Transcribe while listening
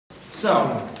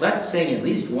So, let's sing at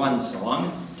least one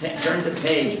song. Turn to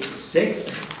page 6.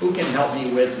 Who can help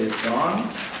me with this song?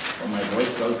 Or my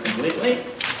voice goes completely.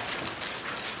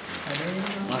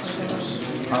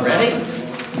 Ready?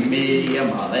 Mi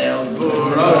yamalel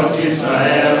gvurot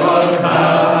Yisrael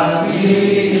otah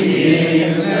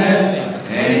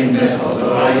ein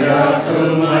bechodo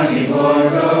yakum hagibor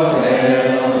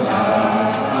goel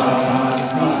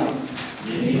ha'asma.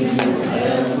 Mi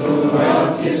yamalel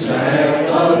gvurot Yisrael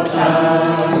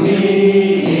otah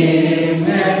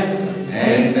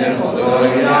ein bechodo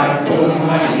yakum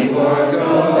hagibor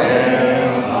goel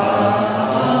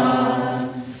ha'asma.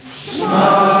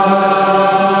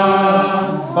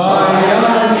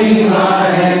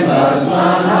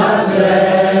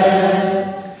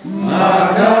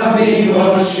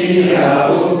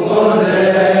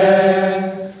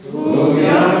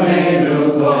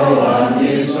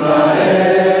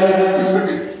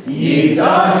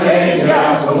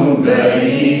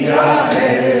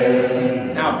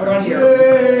 Now put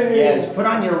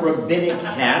on your rabbinic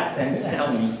hats and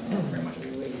tell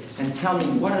me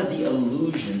what are the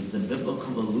allusions, the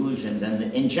biblical allusions,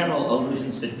 and in general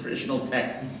allusions to traditional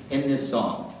texts in this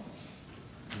song.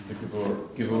 The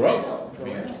Givurot. I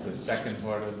mean, it's the second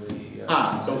part of the...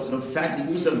 so the fact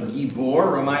the use of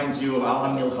Gibor reminds you of Al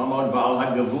HaMilchamot V'Al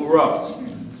HaGavurot.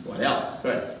 What else?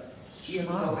 Good.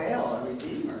 Goel, a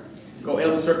redeemer.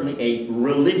 Goel is certainly a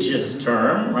religious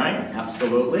term, right?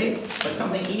 Absolutely. But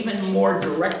something even more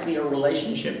directly a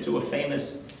relationship to a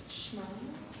famous... Shema.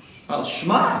 Well,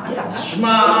 Shema, yes.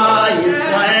 Shema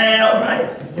Yisrael,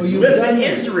 right? Well, listen,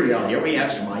 Israel. Here we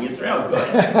have Shema Yisrael.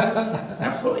 Good.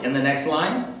 Absolutely. And the next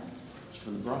line?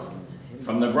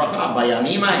 From the bracha.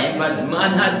 Bayamim hahem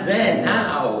bazman hazeh.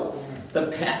 Now, the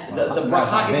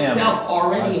bracha itself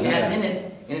already has in it,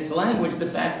 in its language, the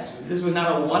fact that this was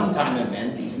not a one-time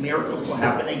event. These miracles will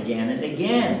happen again and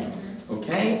again.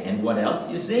 Okay? And what else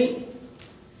do you see?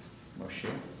 Moshe.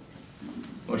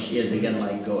 Moshe is again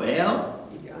like Goel.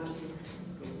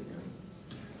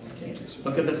 Okay.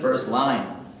 Look at the first line.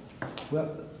 Well,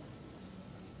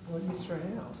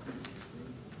 Israel.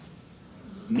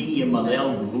 Mi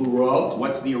yamalel gvurot.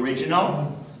 What's the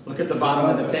original? Look at the bottom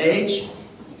of the page.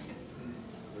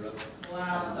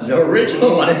 Wow. The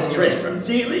original one is straight from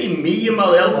Tehillim. Mi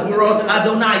yamalel gvurot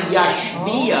Adonai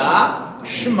yashmiya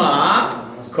shema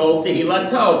kol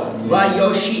tehilato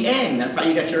vayoshi'en. That's how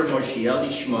you get your Moshiach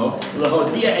Lishmo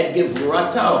lahodia et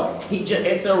gvurato.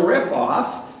 It's a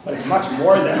rip-off, but it's much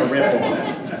more than a rip-off.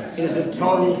 It is a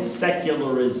total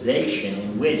secularization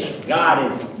in which God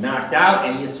is knocked out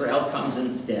and Israel comes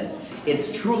instead. It's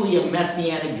truly a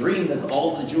messianic dream that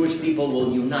all the Jewish people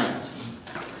will unite.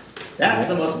 That's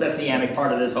the most messianic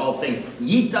part of this whole thing.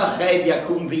 Yitached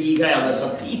yakum v'yigael, that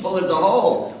the people as a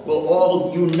whole will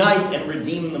all unite and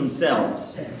redeem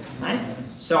themselves. Right?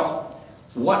 So,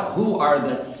 who are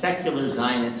the secular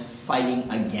Zionists fighting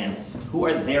against? Who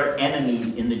are their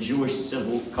enemies in the Jewish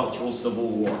cultural civil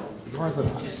war?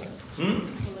 Orthodox.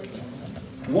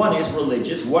 One is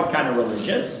religious. What kind of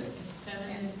religious?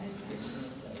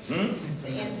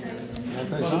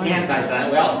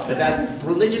 Anti-Zionist. Well, but that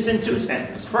religious in two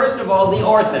senses. First of all, the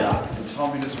Orthodox. The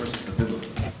Talmudists versus the biblical.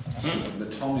 The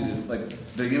Talmudists, like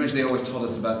the image they always told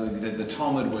us about the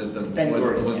Talmud was in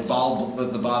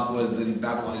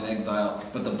Babylon in exile,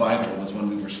 but the Bible was when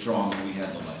we were strong and we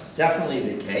had the light.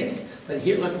 Definitely the case. But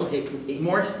here, let's look at it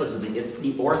more explicitly. It's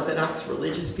the Orthodox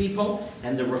religious people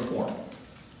and the Reform.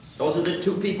 Those are the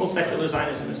two people secular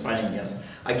Zionism is fighting against.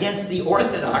 Against the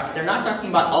Orthodox, they're not talking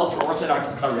about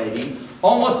ultra-Orthodox Haredim.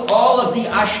 Almost all of the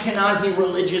Ashkenazi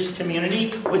religious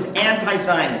community was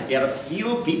anti-Zionist. You had a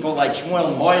few people like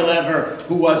Shmuel Moilever,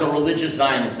 who was a religious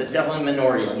Zionist. It's definitely a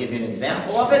minority. I'll give you an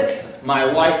example of it. My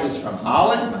wife was from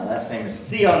Holland. My last name is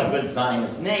Zion, a good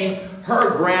Zionist name.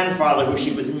 Her grandfather, who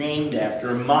she was named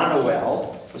after,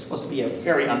 Manuel, was supposed to be a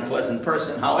very unpleasant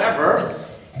person. However,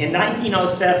 in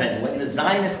 1907, when the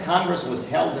Zionist Congress was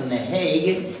held in The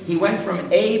Hague, he went from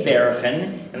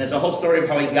Ebergen, and there's a whole story of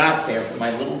how he got there from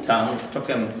my little town. It took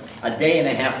him a day and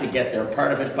a half to get there,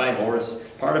 part of it by horse,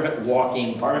 part of it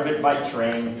walking, part of it by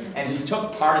train, and he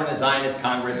took part in the Zionist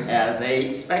Congress as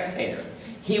a spectator.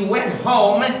 He went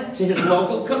home to his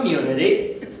local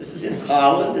community. This is in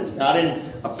Holland, it's not in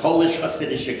a Polish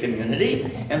Hasidic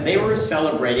community, and they were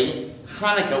celebrating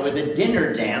Hanukkah with a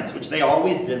dinner dance, which they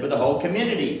always did with the whole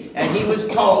community. And he was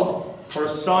told,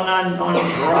 persona non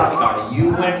grata,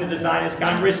 you went to the Zionist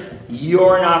Congress,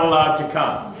 you're not allowed to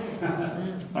come.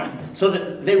 Right? So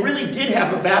they really did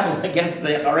have a battle against the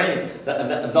Haredim.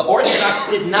 The Orthodox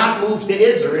did not move to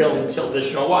Israel until the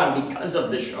Shoah, and because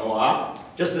of the Shoah,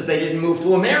 just as they didn't move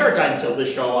to America until the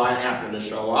Shoah and after the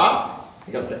Shoah,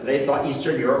 because they thought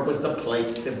Eastern Europe was the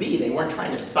place to be. They weren't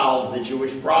trying to solve the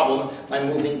Jewish problem by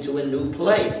moving to a new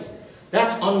place.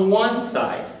 That's on one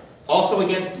side. Also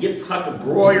against Yitzhak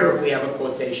Breuer, we have a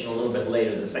quotation a little bit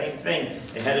later, the same thing,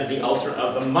 the head of the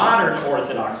modern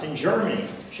Orthodox in Germany,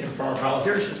 Sipurei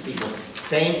Reshit's people,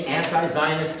 same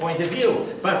anti-Zionist point of view.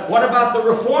 But what about the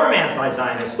Reform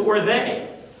anti-Zionists? Who are they?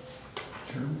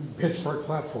 Pittsburgh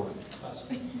platform.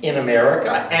 In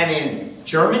America and in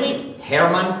Germany,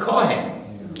 Hermann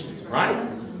Cohen, right?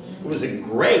 Who was a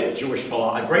great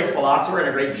philosopher and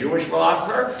a great Jewish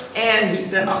philosopher. And he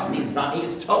said, oh, he's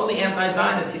totally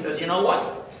anti-Zionist. He says, you know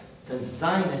what? The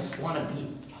Zionists want to be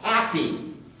happy.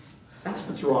 That's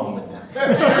what's wrong with them.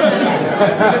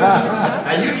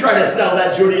 And you try to sell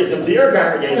that Judaism to your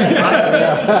congregation,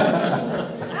 right?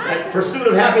 Pursuit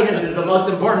of happiness is the most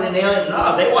important in alien.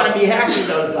 No, they want to be happy,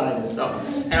 those Zionists. So,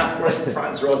 and of course,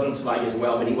 Franz Rosenzweig as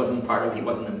well, but he wasn't part of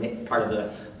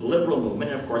the liberal movement.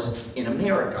 And of course, in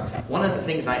America, one of the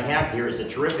things I have here is a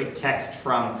terrific text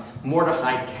from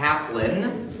Mordechai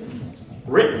Kaplan,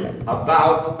 written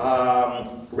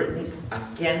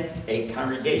against a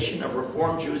congregation of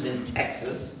Reform Jews in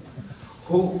Texas,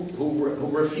 who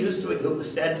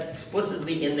said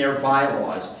explicitly in their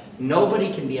bylaws, nobody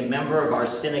can be a member of our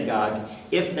synagogue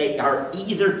if they are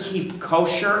either keep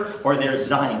kosher or they're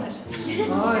Zionists.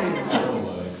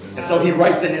 And so he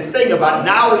writes in his thing about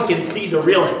now we can see the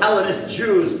real Hellenist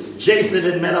Jews, Jason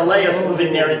and Menelaus,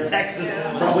 living there in Texas,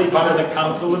 probably part of the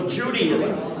Council of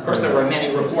Judaism. Of course, there were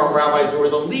many Reform rabbis who were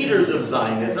the leaders of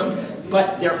Zionism,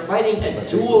 but they're fighting a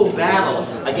dual battle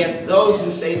against those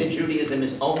who say that Judaism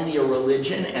is only a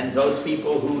religion and those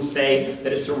people who say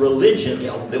that it's a religion,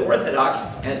 the Orthodox,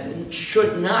 and it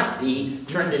should not be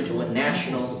turned into a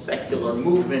national secular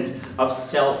movement of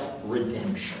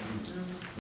self-redemption.